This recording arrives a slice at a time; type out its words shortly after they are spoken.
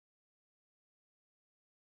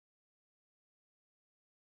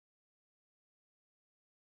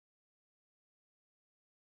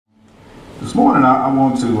This morning I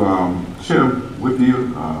want to share with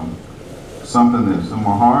you something that's in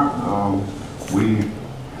my heart.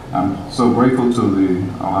 I'm so grateful to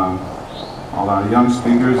all our young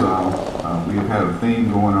speakers. We have had a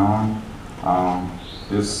theme going on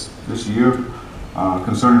this year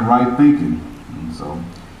concerning right thinking. And so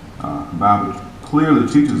the Bible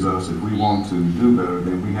clearly teaches us if we want to do better,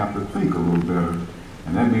 then we have to think a little better.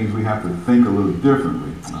 And that means we have to think a little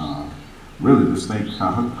differently. Really just think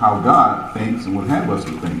how God thinks and would have us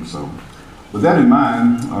to think. So with that in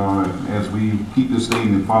mind, as we keep this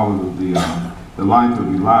theme and follow the life of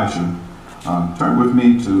Elisha, turn with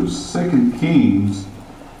me to 2 Kings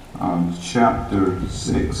chapter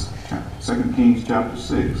 6. 2 Kings chapter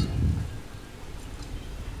 6.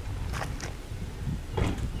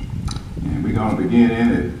 And we're going to begin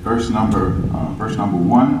in at verse number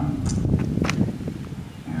 1.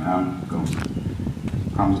 And I'm going to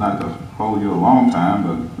promise not to hold you a long time,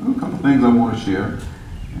 but a couple of things I want to share.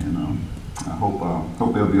 And I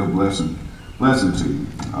hope they'll be a blessing to you.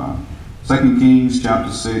 2 Kings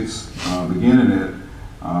chapter 6, beginning at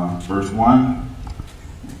verse 1.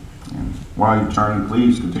 And while you're turning,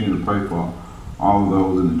 please continue to pray for all of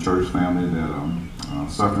those in the church family that are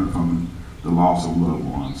suffering from the loss of loved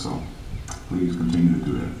ones. So please continue to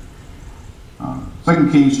do that.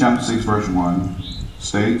 2 Kings chapter 6, verse 1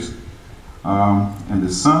 states, and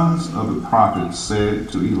the sons of the prophets said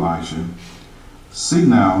to Elisha, "See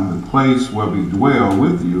now, the place where we dwell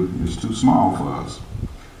with you is too small for us.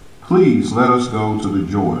 Please let us go to the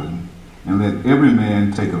Jordan, and let every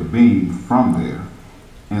man take a beam from there,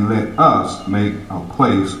 and let us make a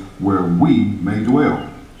place where we may dwell."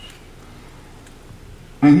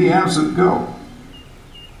 And he answered, "Go."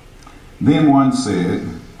 Then one said,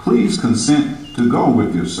 "Please consent to go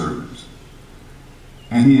with your servants."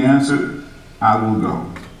 And he answered, "I will go."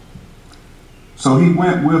 So he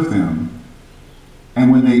went with them,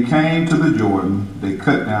 and when they came to the Jordan, they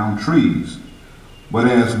cut down trees. But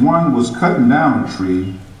as one was cutting down a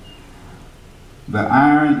tree, the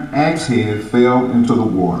iron axe head fell into the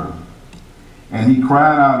water. And he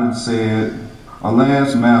cried out and said,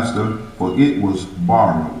 "Alas, master, for it was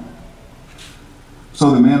borrowed."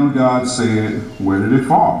 So the man of God said, "Where did it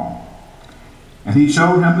fall?" And he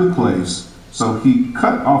showed him the place. So he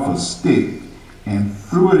cut off a stick and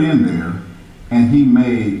threw it in there, and he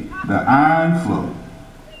made the iron float.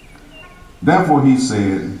 Therefore he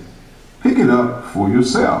said, "Pick it up for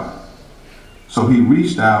yourself." So he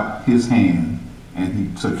reached out his hand and he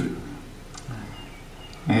took it.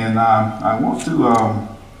 And I want to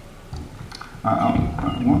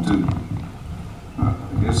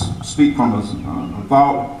speak from a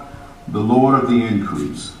thought: the Lord of the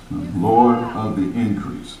increase. The Lord of the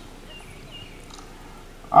increase.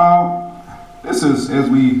 This is, as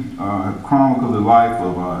we have chronicled the life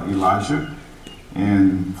of Elisha,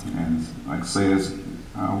 and like I says,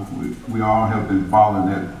 we all have been following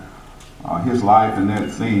that his life and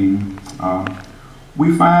that theme.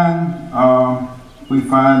 We find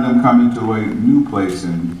them coming to a new place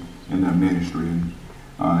in their ministry.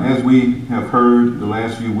 And as we have heard the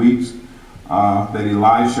last few weeks, that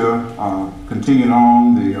Elisha continued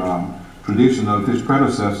on the tradition of his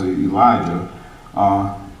predecessor Elijah,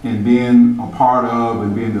 in being a part of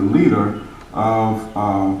and being the leader of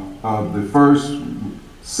the first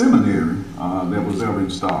seminary that was ever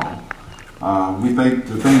installed. We think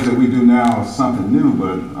the things that we do now are something new,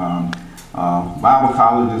 but Bible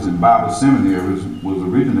colleges and Bible seminaries was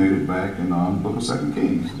originated back in the book of 2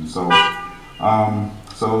 Kings. And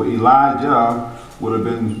so Elijah would have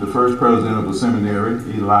been the first president of a seminary.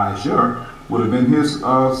 Elisha would have been his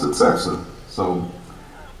successor.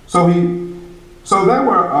 So there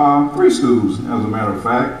were 3 schools, as a matter of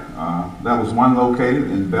fact. There was one located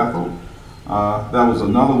in Bethel. There was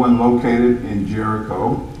another one located in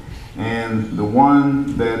Jericho. And the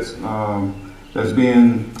one that's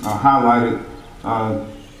being highlighted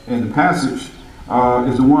in the passage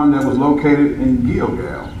is the one that was located in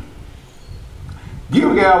Gilgal.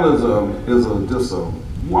 Gilgal is just a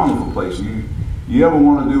wonderful place. You ever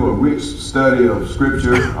want to do a rich study of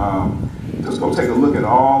Scripture? Just go take a look at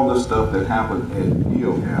all the stuff that happened at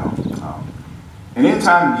Gilgal. And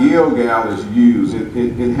anytime Gilgal is used,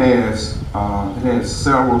 it has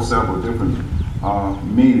several different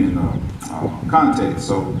meaning context.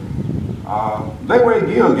 So they were at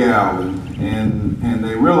Gilgal, and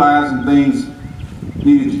they realized that things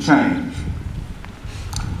needed to change.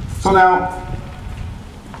 So now,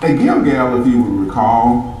 at Gilgal, if you would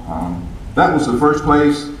recall, that was the first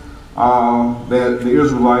place that the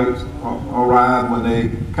Israelites arrived when they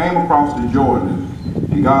came across the Jordan,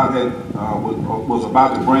 and God was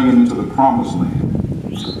about to bring them into the promised land.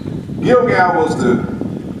 Gilgal was the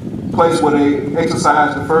place where they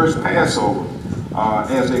exercised the first Passover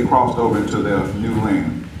as they crossed over into their new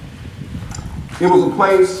land. It was a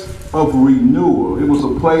place of renewal. It was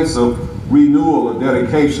a place of renewal or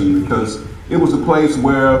dedication, because it was a place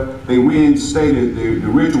where they reinstated the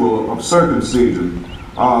ritual of circumcision,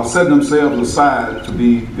 setting themselves aside to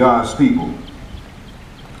be God's people.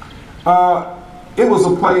 It was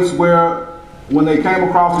a place where, when they came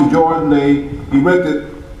across the Jordan, they erected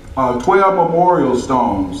 12 memorial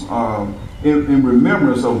stones in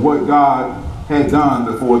remembrance of what God had done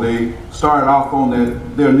before they started off on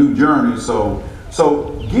their new journey. So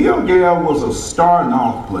Gilgal was a starting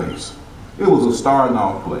off place. It was a starting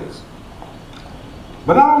off place.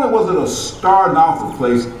 But not only was it a starting off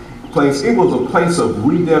place, it was a place of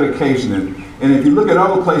rededication. And if you look at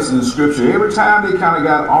other places in Scripture, every time they kind of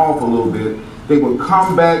got off a little bit, they would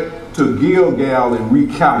come back to Gilgal and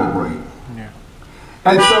recalibrate. Yeah.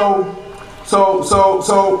 And so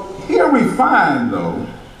here we find, though,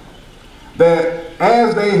 that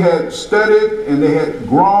as they had studied and they had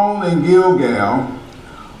grown in Gilgal,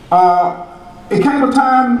 it came a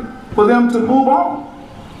time for them to move on.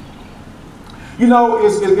 You know,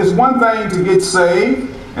 it's one thing to get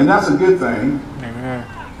saved, and that's a good thing. Amen.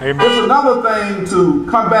 Amen. It's another thing to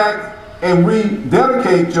come back and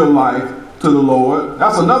rededicate your life to the Lord.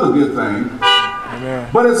 That's another good thing. Amen.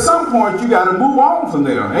 But at some point, you got to move on from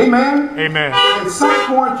there. Amen? Amen. At some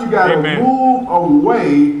point, you got to move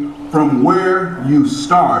away from where you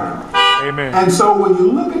started. Amen. And so when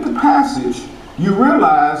you look at the passage, you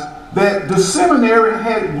realize that the seminary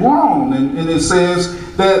had grown, and it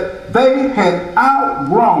says that they had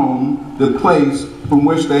outgrown the place from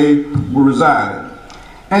which they were residing.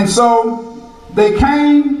 And so they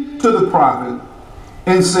came to the prophet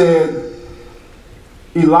and said,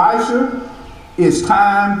 Elisha, it's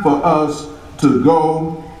time for us to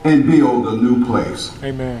go and build a new place.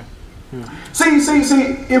 Amen. Yeah. See,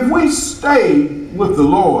 if we stay with the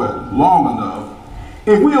Lord long enough,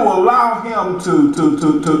 if we will allow him to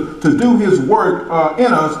do his work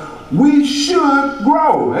in us, we should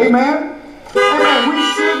grow. Amen? Amen. We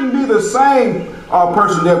shouldn't be the same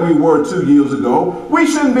person that we were 2 years ago. We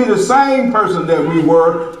shouldn't be the same person that we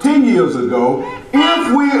were 10 years ago.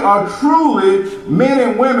 If we are truly men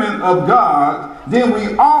and women of God, then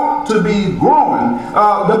we ought to be growing.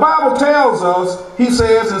 The Bible tells us, he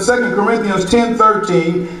says in 2 Corinthians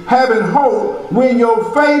 10:13, having hope, when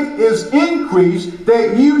your faith is increased,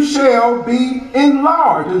 that you shall be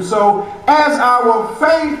enlarged. And so as our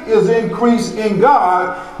faith is increased in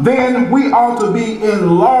God, then we ought to be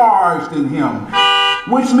enlarged in him.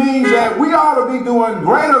 Which means that we ought to be doing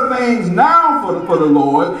greater things now for the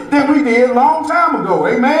Lord than we did a long time ago.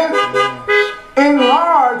 Amen?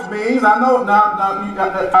 Enlarge means, I know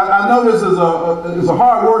this is a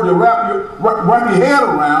hard word to wrap your head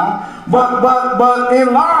around, but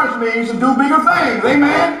enlarge means to do bigger things.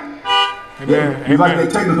 Amen? Amen. You like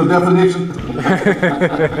that technical definition?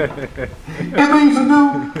 It means to do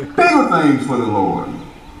bigger things for the Lord.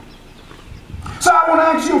 So I want to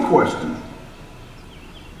ask you a question.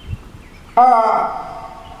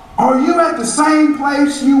 Are you at the same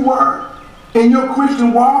place you were in your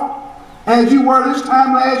Christian walk as you were this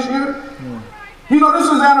time last year? You know, this is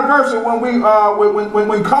the anniversary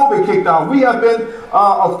when COVID kicked off. We have been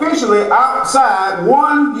officially outside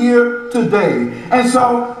 1 year today. And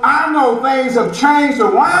so I know things have changed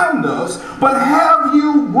around us, but have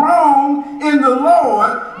you grown in the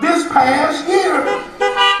Lord this past year?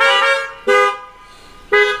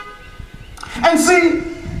 And see,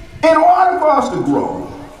 in order for us to grow,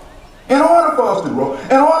 in order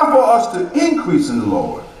for us to increase in the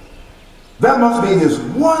Lord, there must be this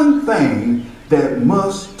one thing that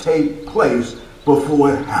must take place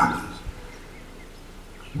before it happens.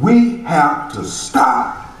 We have to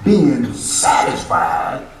stop being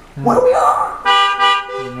satisfied where we are.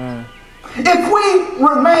 Amen. If we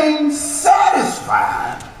remain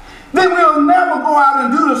satisfied, then we'll never go out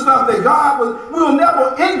and do the stuff that God we'll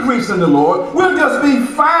never increase in the Lord. We'll just be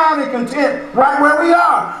fine and content right where we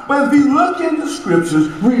are. But if you look in the scriptures,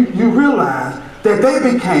 you realize that they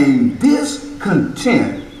became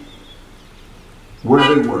discontent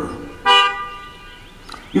where they were.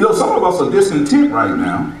 You know, some of us are discontent right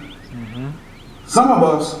now. Mm-hmm. Some of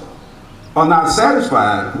us are not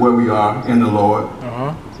satisfied where we are in the Lord.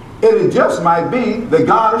 Uh-huh. And it just might be that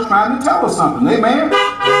God is trying to tell us something. Amen?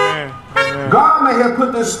 Amen. God may have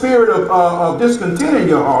put this spirit of discontent in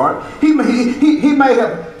your heart. He may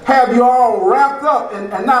have you all wrapped up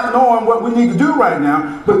and not knowing what we need to do right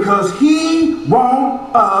now, because he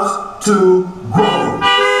wants us to grow.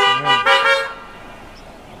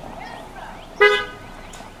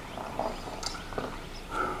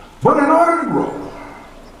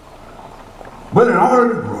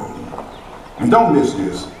 And don't miss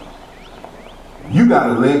this. You got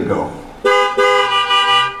to let go.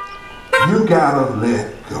 You got to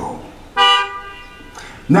let go.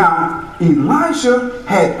 Now, Elisha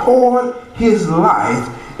had poured his life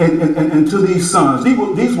into these sons.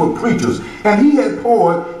 These were preachers. And he had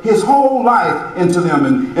poured his whole life into them.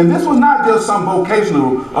 And this was not just some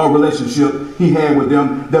vocational relationship he had with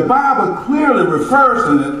them. The Bible clearly refers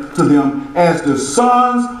to them as the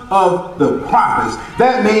sons of the prophets.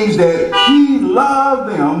 That means that he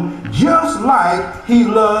loved them just like he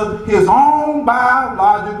loved his own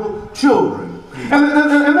biological children.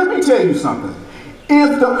 And let me tell you something.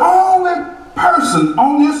 If the only person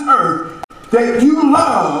on this earth that you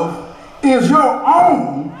love is your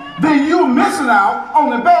own, then you're missing out on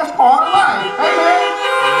the best part of life. Amen?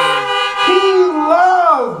 He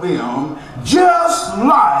loved them just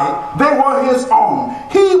like they were his own.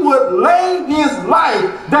 He would lay his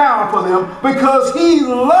life down for them because he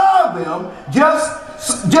loved them just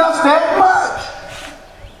that much.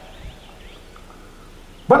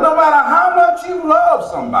 But no matter how much you love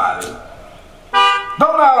somebody,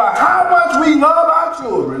 no matter how much we love our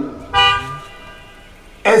children,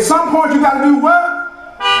 at some point you got to do what?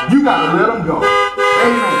 You got to let them go.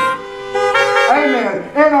 Amen. Amen.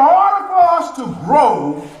 In order for us to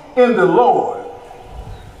grow in the Lord,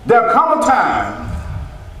 there'll come a time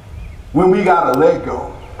when we got to let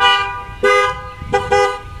go.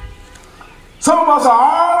 Some of us are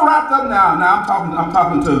all wrapped up now. Now I'm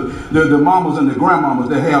talking to the mamas and the grandmamas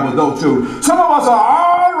that have adult children. Some of us are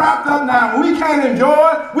all wrapped up now. We can't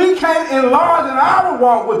enjoy, we can't enlarge in our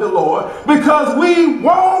walk with the Lord because we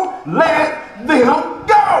won't let them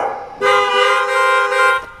go.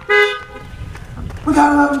 We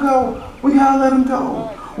gotta let them go. We gotta let them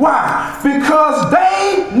go. Why? Because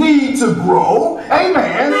they need to grow.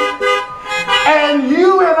 Amen. And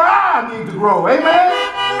you and I need to grow. Amen.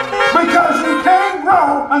 Because you can't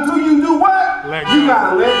grow until you do what? You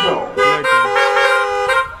gotta let go.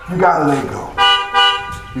 You gotta let go.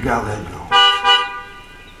 You gotta let go.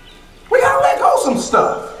 We gotta let go some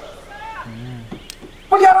stuff.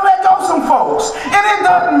 We gotta let go some folks. And it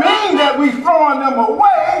doesn't mean that we're throwing them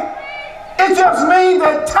away. It just means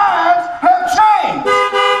that times have changed.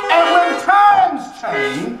 And when times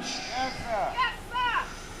change,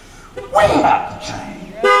 we have to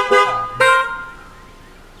change.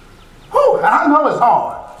 Whew, I know it's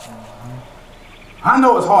hard. I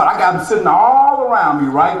know it's hard. I got them sitting all around me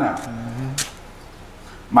right now.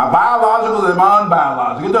 My biological and my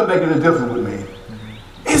unbiological. It doesn't make any difference with me.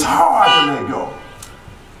 It's hard to let go.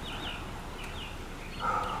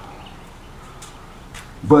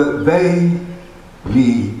 But they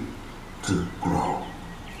need to grow.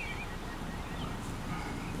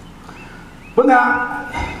 But now,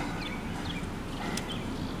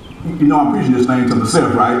 you know I'm preaching this thing to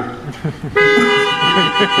myself, right?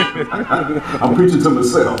 I'm preaching to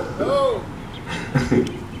myself.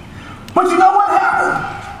 But you know what happened?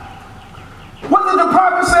 What did the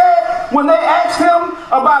prophet say when they asked him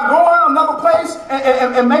about going another place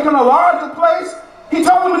and making a larger place? He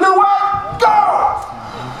told them to do what? Go!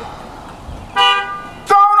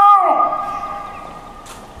 Go on!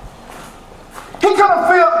 He could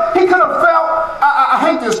have felt, I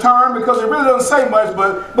hate this term because it really doesn't say much,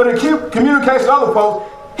 but it communicates to other folks.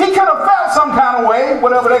 He could have felt some kind of way,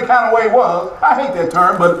 whatever that kind of way was. I hate that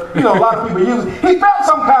term, but you know, a lot of people use it. He felt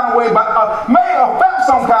some kind of way about, may have felt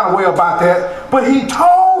some kind of way about that, but he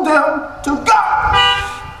told them to go.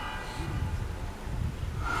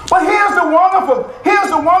 But here's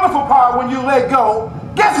the wonderful part when you let go.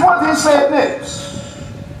 Guess what he said next?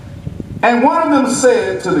 And one of them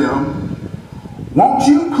said to them, won't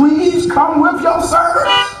you please come with your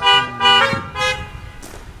servants?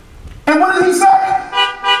 And what did he say?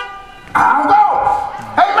 I'll go.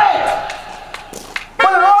 Amen.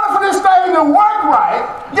 But in order for this thing to work right,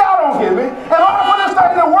 y'all don't hear me, in order for this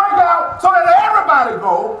thing to work out so that everybody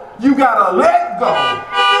go, you got to let go.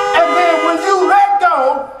 And then when you let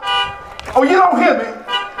go, oh, you don't hear me,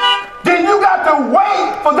 then you got to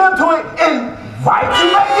wait for them to invite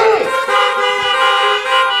you back in.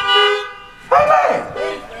 Amen.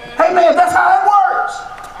 Amen. That's how it works.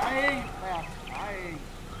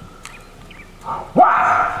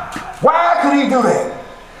 Why? Why could he do that?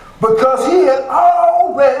 Because he had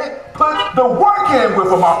already put the work in with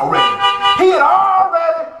them already. He had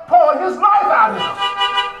already poured his life out in them.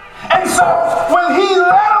 And so when he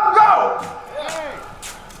let them go,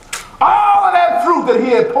 all of that fruit that he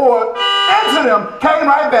had poured into them came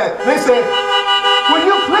right back. They said, will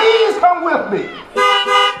you please come with me?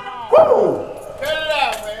 Woo! Cut it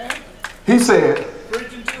out, man. He said,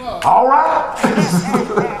 all right.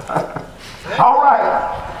 All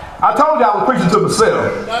right. I told told you I was preaching to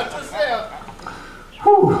myself. Not yourself.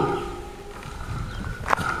 Whew.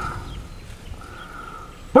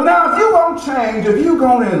 But now if you're going to change, if you're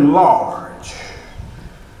going to enlarge,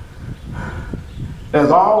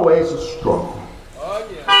 there's always a struggle. Oh,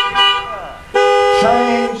 yeah.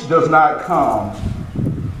 Change does not come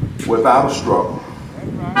without a struggle.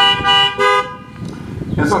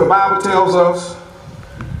 And so the Bible tells us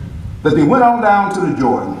that they went on down to the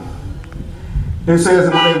Jordan. It says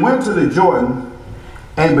that when they went to the Jordan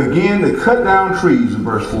and began to cut down trees, in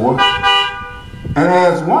verse 4, and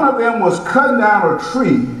as one of them was cutting down a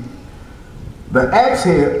tree, the axe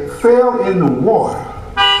head fell in the water.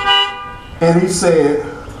 And he said,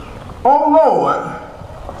 "Oh Lord,"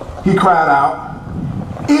 he cried out,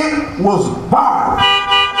 "it was barbed."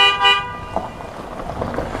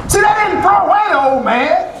 See, they didn't throw away the old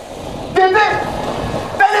man, did they?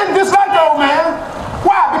 They didn't dislike the old man.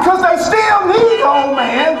 Why? Because they still need the old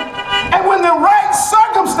man. And when the right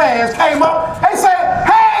circumstance came up, they said,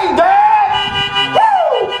 "Hey, Dad!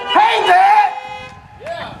 Woo! Hey, Dad!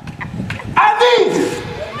 Yeah. I need you."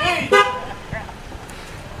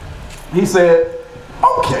 He said,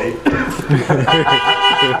 "Okay."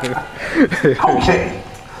 Okay.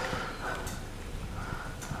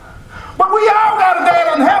 But we all got a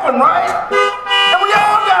dad in heaven, right? And we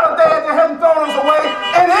all got a dad that hasn't thrown us away.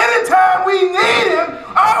 And anytime we need him,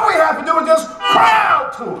 all we have to do is just cry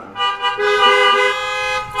out to him.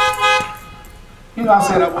 You know, I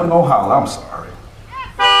said I wasn't no holler. I'm sorry.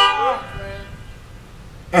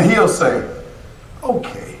 And he'll say,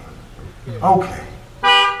 "Okay, okay,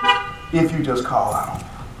 if you just call out."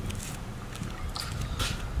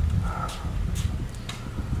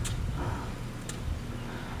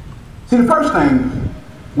 See, the first thing,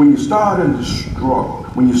 when you start to struggle,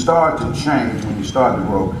 when you start to change, when you start to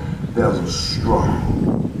grow, there's a struggle.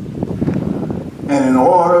 And in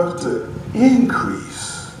order to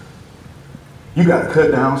increase, you got to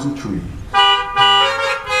cut down some trees.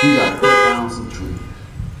 You got to cut down some trees.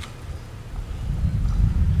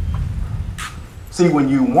 See, when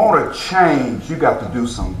you want to change, you got to do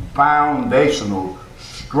some foundational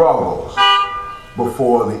struggles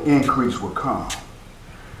before the increase will come.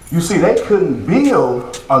 You see, they couldn't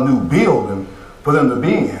build a new building for them to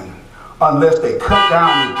be in unless they cut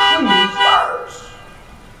down the trees first.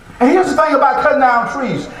 And here's the thing about cutting down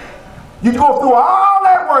trees. You go through all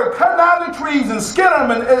that work, cut down the trees and skin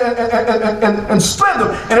them and split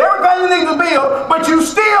them and everything you need to build, but you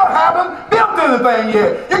still haven't built anything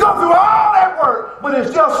yet. You go through all that work, but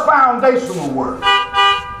it's just foundational work.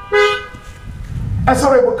 And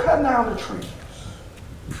so they were cutting down the trees.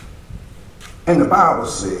 And the Bible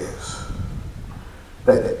says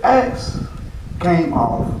that the axe came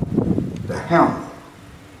off the handle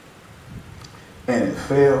and it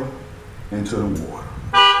fell into the water.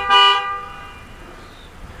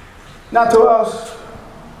 Now to us,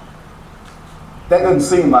 that doesn't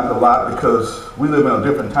seem like a lot because we live in a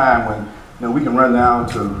different time when we can run down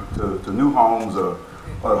to new homes or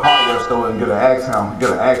a hardware store and get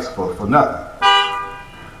an axe for nothing.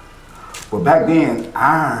 But back then,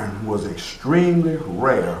 iron was extremely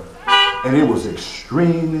rare and it was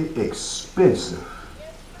extremely expensive.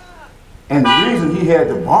 And the reason he had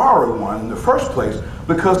to borrow one in the first place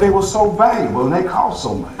because they were so valuable and they cost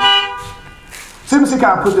so much. See, let me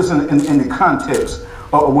kind of put this in the context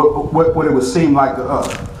of what it would seem like to us.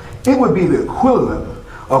 It would be the equivalent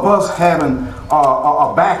of us having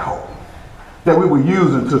a backhoe that we were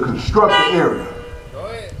using to construct the area.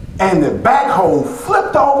 And the backhoe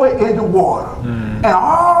flipped over in the water. And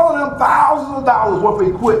all of them thousands of dollars worth of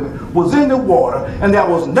equipment was in the water, and there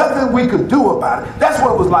was nothing we could do about it. That's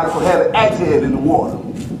what it was like for having an axe head in the water.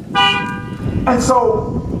 And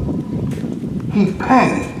so he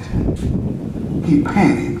panicked. He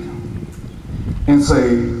panicked and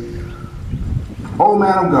said, "Oh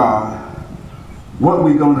man of God, what are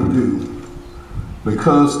we going to do?"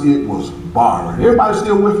 Because it was borrowed. Everybody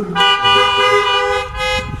still with me?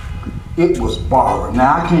 It was borrowed.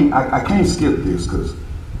 Now I can't skip this because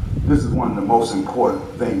this is one of the most important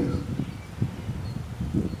things.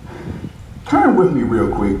 Turn with me real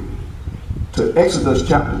quick to Exodus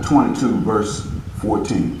chapter 22, verse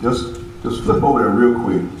 14. Just flip over there real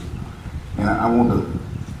quick. And I want to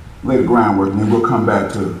lay the groundwork, and then we'll come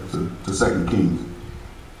back to 2 Kings.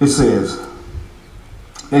 It says,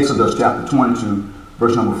 Exodus chapter 22,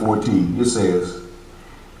 verse number 14. It says,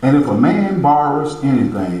 "And if a man borrows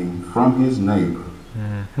anything from his neighbor,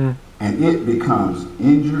 and it becomes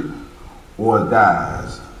injured or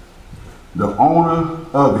dies, the owner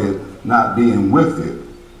of it not being with it,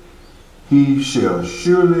 he shall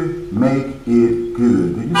surely make it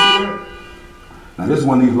good." Did you see that? Now this is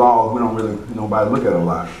one of these laws we don't really, nobody look at a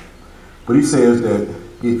lot. But he says that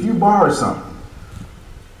if you borrow something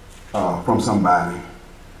from somebody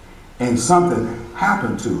and something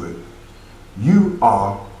happened to it, you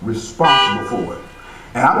are responsible for it.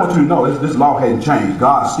 And I want you to know this law hadn't changed.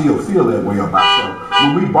 God still feels that way about stuff.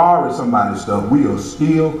 When we borrow somebody's stuff, we are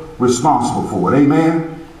still responsible for it.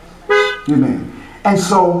 Amen? Amen. And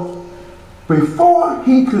so before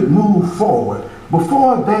he could move forward,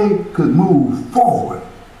 before they could move forward,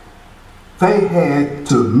 they had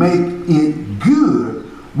to make it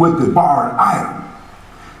good with the borrowed item.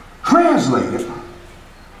 Translated,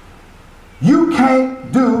 you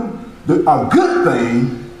can't do a good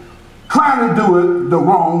thing trying to do it the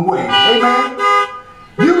wrong way. Amen?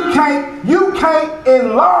 You can't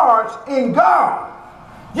enlarge in God.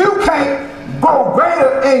 You can't go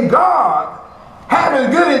greater in God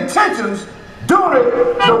having good intentions, doing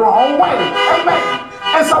it the wrong way. Amen?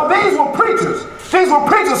 And so these were preachers. These were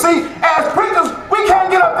preachers. See, as preachers, we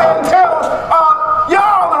can't get up there and tell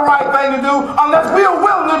y'all the right thing to do unless we are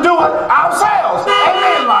willing to do it ourselves.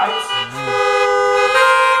 Amen, lights.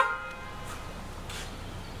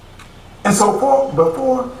 And so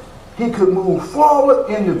before he could move forward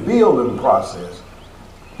in the building process,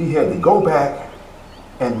 he had to go back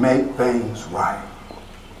and make things right.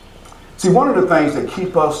 See, one of the things that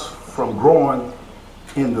keep us from growing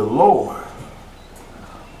in the Lord,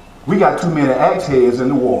 we got too many axe heads in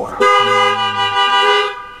the water.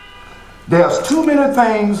 There's too many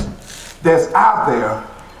things that's out there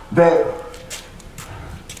that,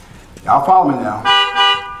 y'all follow me now,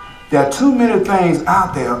 there are too many things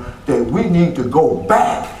out there that we need to go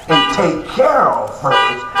back and take care of first.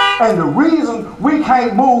 And the reason we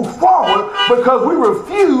can't move forward because we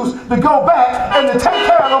refuse to go back and to take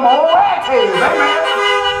care of them old axe heads. Amen?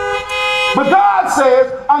 But God says,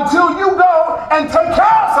 until you go and take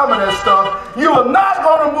care of some of that stuff, you are not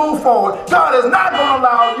going to move forward. God is not going to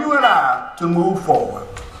allow you and I to move forward.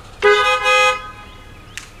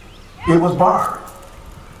 It was barred.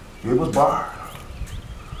 It was barred.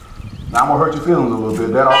 Now I'm going to hurt your feelings a little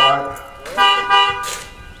bit. That all right?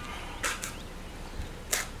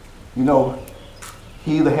 You know,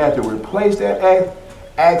 he either had to replace that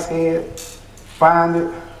axe head, find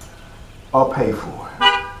it, or pay for it.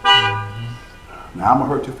 Now I'm going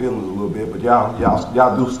to hurt your feelings a little bit, but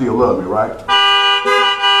y'all do still love me, right?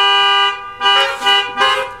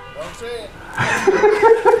 Don't say it.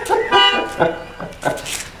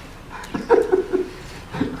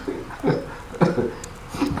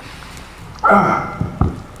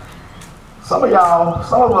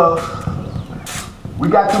 Some of us, we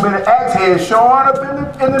got too many axe heads showing up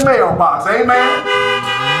in the mailbox. Amen.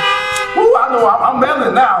 Woo, I know I'm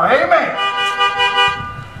mailing now. Amen.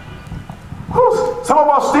 Woo, some of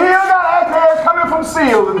us still got axe heads coming from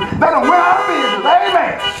seals, and they don't wear out of business.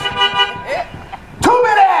 Amen. Too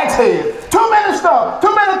many axe heads, too many stuff,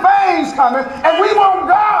 too many things coming, and we want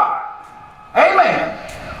God. Amen.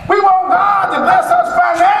 We want God to bless us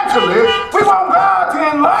financially. We want God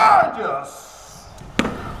to enlarge us.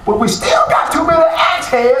 But we still got too many axe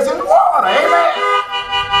heads in the water. Amen.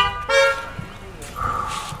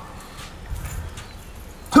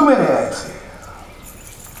 Too many axe heads.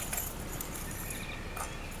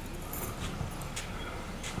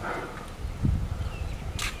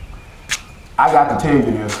 I got to tell you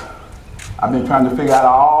this. I've been trying to figure out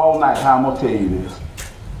all night how I'm going to tell you this.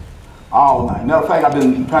 All night. Matter of fact, I've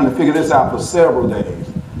been trying to figure this out for several days.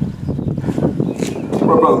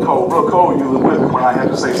 Brother Cole, you was with me when I had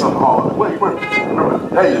to say something hard. Wait,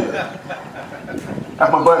 hey,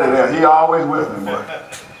 that's my buddy there. He always with me, but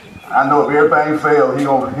I know if everything fails, he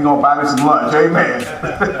gonna buy me some lunch. Amen.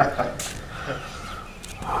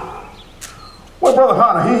 Well, Brother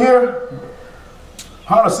Hunter, he here?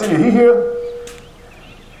 Hunter Senior, he here?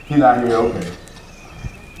 He not here. Okay.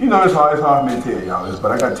 You know it's hard for me to tell y'all this,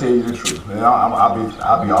 but I gotta tell you the truth. And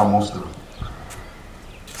I'll be almost through.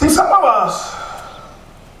 See, some of us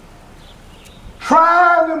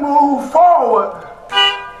trying to move forward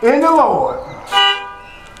in the Lord,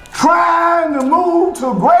 trying to move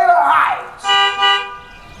to greater heights,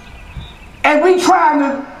 and we trying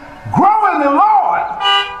to grow in the Lord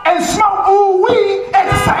and smoke weed at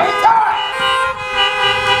the same time.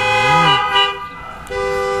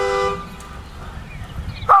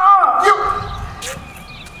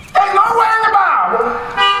 Ain't nowhere in the Bible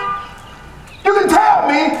you can tell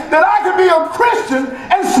me that I can be a Christian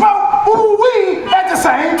and smoke weed at the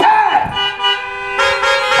same time.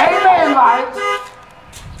 Amen, lights.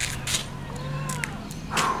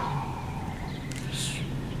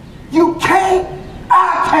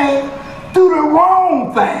 I can't do the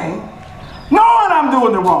wrong thing, knowing I'm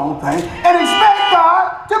doing the wrong thing, and expect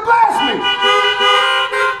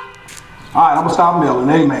All right, I'm going to stop milling.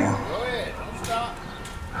 Amen. Go ahead. Don't stop.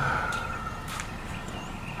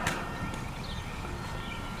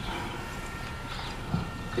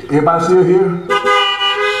 Everybody still here?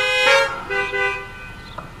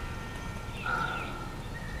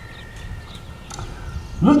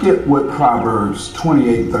 Look at what Proverbs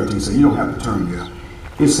 28:13 says. You don't have to turn there.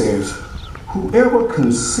 It says, whoever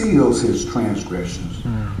conceals his transgressions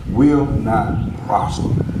will not prosper.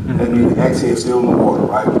 That means the axe head is still in the water,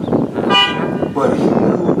 right? But he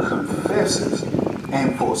who confesses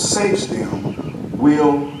and forsakes them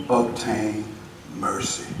will obtain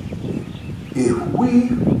mercy. If we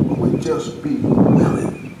would just be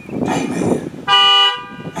willing, amen,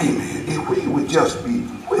 amen, if we would just be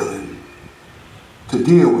willing to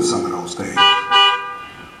deal with some of those things.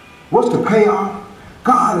 What's the payoff?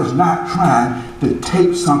 God is not trying to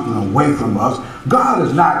take something away from us. God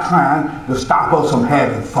is not trying to stop us from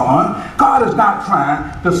having fun. God is not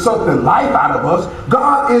trying to suck the life out of us.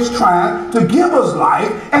 God is trying to give us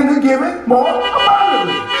life and to give it more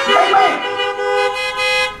abundantly. Amen.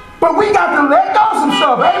 But we got to let go of some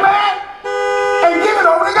stuff, amen, and give it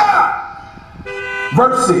over to God.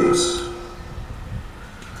 Verse 6.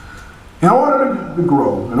 In order to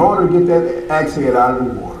grow, in order to get that axe head out of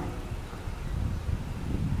the water,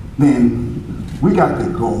 then we got to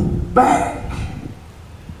go back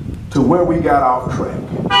to where we got off track.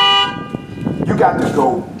 You got to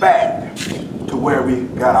go back to where we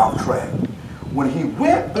got off track. When he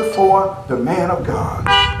went before the man of God,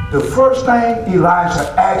 the first thing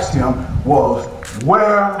Elijah asked him was,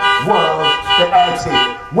 where was the axe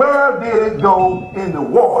head? Where did it go in the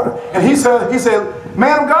water? And he said,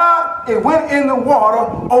 man of God, it went in the water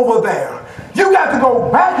over there. You got to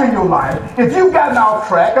go back in your life. If you've gotten off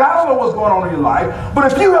track, and I don't know what's going on in your life,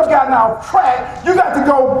 but if you have gotten off track, you got to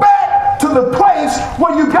go back to the place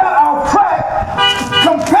where you got off track,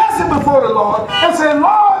 confess it before the Lord, and say,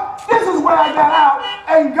 Lord, this is where I got out,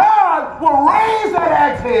 and God will raise that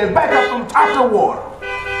axe head back up from top of the water.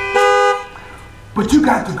 But you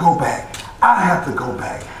got to go back. I have to go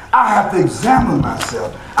back. I have to examine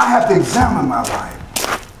myself. I have to examine my life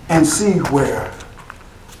and see where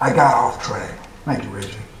I got off track. Thank you,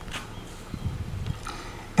 Reggie.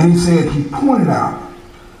 And he said, he pointed out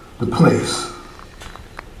the place.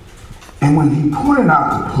 And when he pointed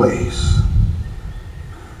out the place,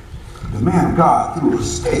 the man of God threw a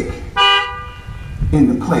stick in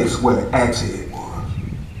the place where the axe head was.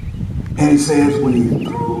 And he says, when he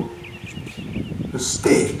threw the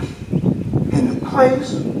stick in the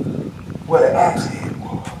place where the axe head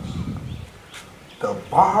was, the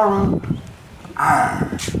borrowed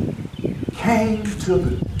iron came to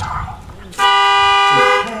the top.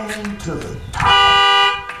 It came to the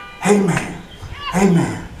top. Amen.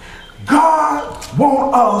 Amen. God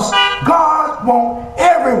wants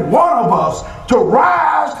every one of us to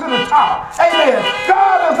rise to the top. Amen.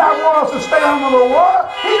 God does not want us to stay under the water.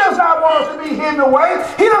 He does not want us to be hidden away.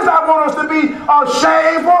 He does not want us to be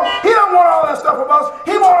shameful. He doesn't want all that stuff from us.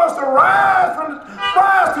 He wants us to rise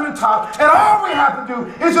to the top. And all we have to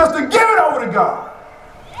do is just to give it over to God.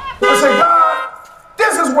 And say, God,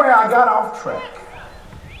 this is where I got off track.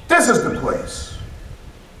 This is the place.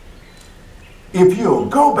 If you'll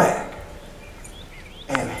go back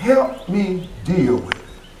and help me deal with it.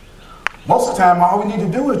 Most of the time, all we need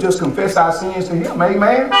to do is just confess our sins to him.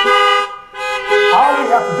 Amen. All we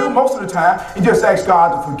have to do most of the time is just ask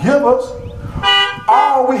God to forgive us.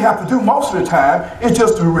 All we have to do most of the time is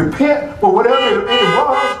just to repent for whatever it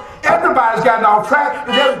was. Everybody's gotten off track.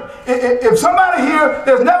 If somebody here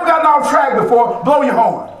that's never gotten off track before, blow your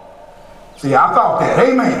horn. See, I thought that.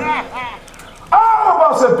 Amen. All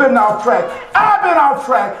of us have been off track. I've been off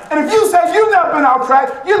track. And if you say you've never been off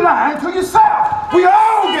track, you're lying to yourself. We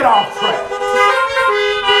all get off track.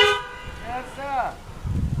 Yes, sir.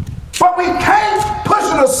 But we can't push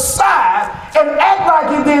it aside and act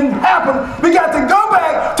like it didn't happen. We got to go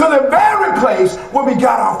back to the very place where we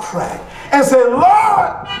got off track and say,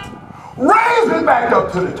 Lord, raise me back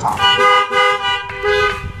up to the top.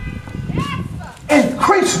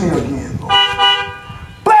 Increase me again, Lord.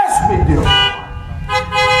 Bless me, dear Lord.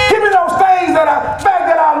 Give me those things that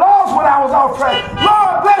I lost when I was off track.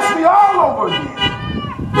 Lord, bless me all over again.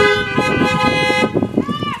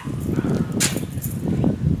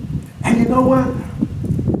 And you know what?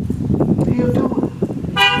 He'll do it.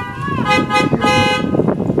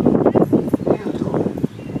 He'll do it.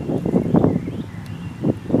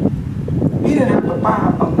 He didn't have to buy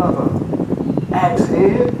another axe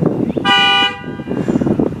head.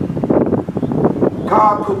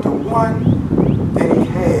 God put the one that he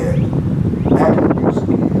had back in use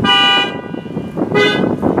again.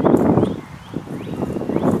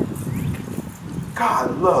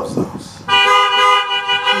 loves us. He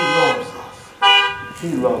loves us.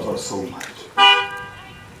 He loves us so much.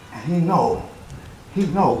 And he knows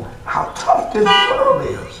how tough this world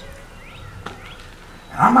is.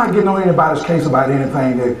 And I'm not getting on anybody's case about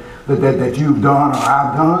anything that you've done or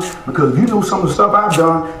I've done, because if you knew some of the stuff I've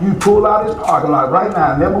done, you'd pull out this parking lot right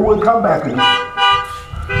now and never would come back again.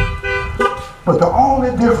 But the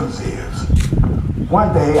only difference is,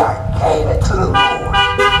 one day I gave it to the Lord.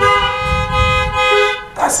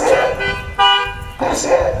 That's it. That's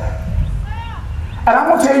it. And I'm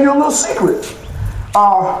going to tell you a little secret.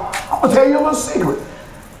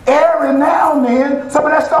 Every now and then, some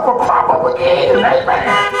of that stuff will crop up again. Amen.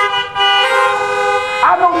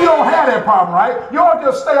 I know you don't have that problem, right? You don't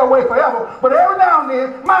just stay away forever. But every now and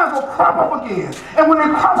then, mine will crop up again. And when it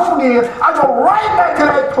crop up again, I go right back to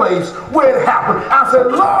that place where it happened. I said,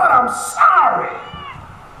 Lord, I'm sorry.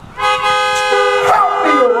 Help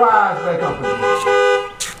me to rise back up again.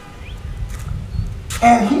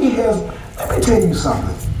 And he has, let me tell you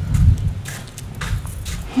something.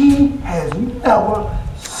 He has never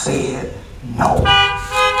said no.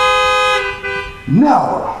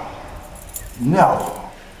 Never.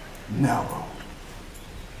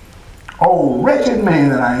 Oh, wretched man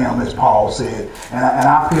that I am, as Paul said. And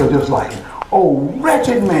I feel just like it. Oh,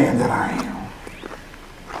 wretched man that I am.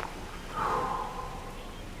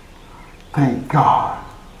 Thank God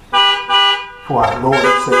for our Lord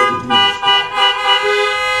and Savior Jesus Christ.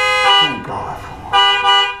 Thank God for him.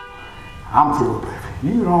 I'm through with it.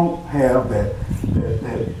 You don't have that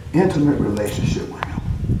intimate relationship with him.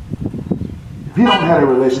 If you don't have a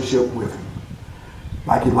relationship with him,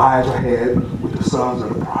 like Elijah had with the sons of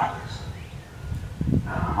the prophets,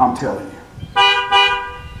 I'm telling you,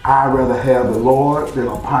 I'd rather have the Lord than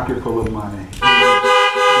a pocket full of money.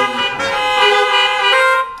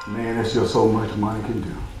 Man, it's just so much money can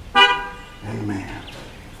do. Amen.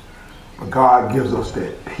 But God gives us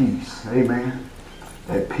that peace. Amen.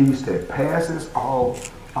 That peace that passes all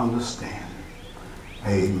understanding.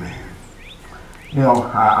 Amen. You know,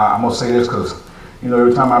 I'm going to say this because, you know,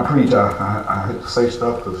 every time I preach, I say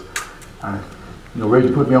stuff because,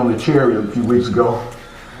 Reggie put me on the chariot a few weeks ago.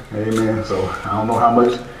 Amen. So I don't know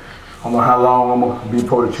how long I'm going to be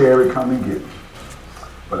before the chariot come and get me.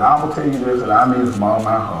 But I'm going to tell you this, and I mean it from all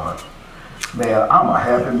my heart. Man, I'm a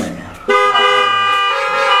happy man.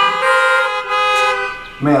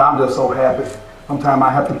 Man, I'm just so happy. Sometimes I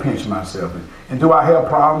have to pinch myself. And do I have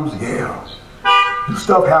problems? Yeah. Do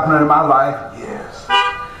stuff happening in my life? Yes.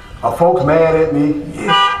 Are folks mad at me?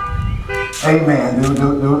 Yeah. Amen.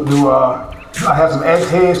 Do I have some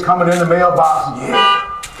ex-heads coming in the mailbox? Yeah.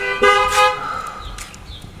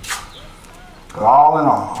 But all in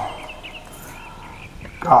all,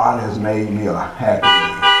 God has made me a happy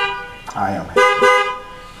man. I am happy.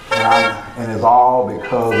 And it's all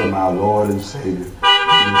because of my Lord and Savior.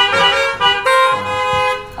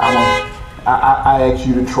 I ask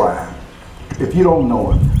you to try. If you don't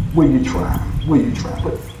know it, will you try? Will you try?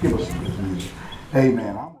 But give us some good news.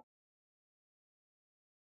 Amen.